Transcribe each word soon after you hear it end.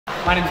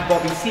My name is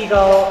Bobby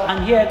Seagull.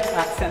 I'm here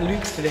at St.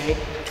 Luke's today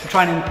to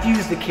try and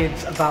enthuse the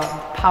kids about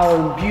the power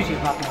and beauty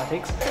of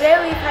mathematics. Today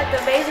we've had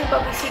the amazing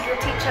Bobby Seagull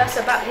teach us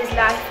about his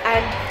life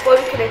and what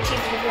we can achieve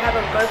if we have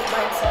a growth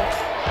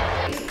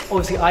mindset.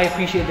 Obviously, I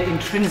appreciate the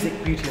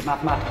intrinsic beauty of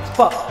mathematics,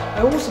 but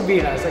I also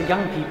realise that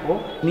young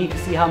people need to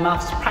see how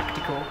maths is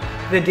practical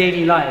to their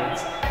daily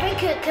lives. I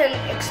think it can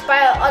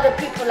inspire other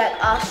people like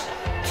us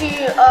to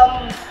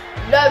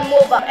learn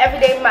more about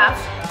everyday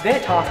maths. Their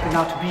task is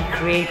now to be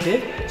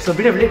creative, so a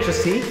bit of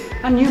literacy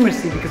and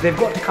numeracy, because they've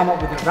got to come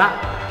up with a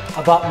rap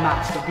about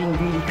maths, but being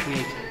really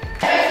creative.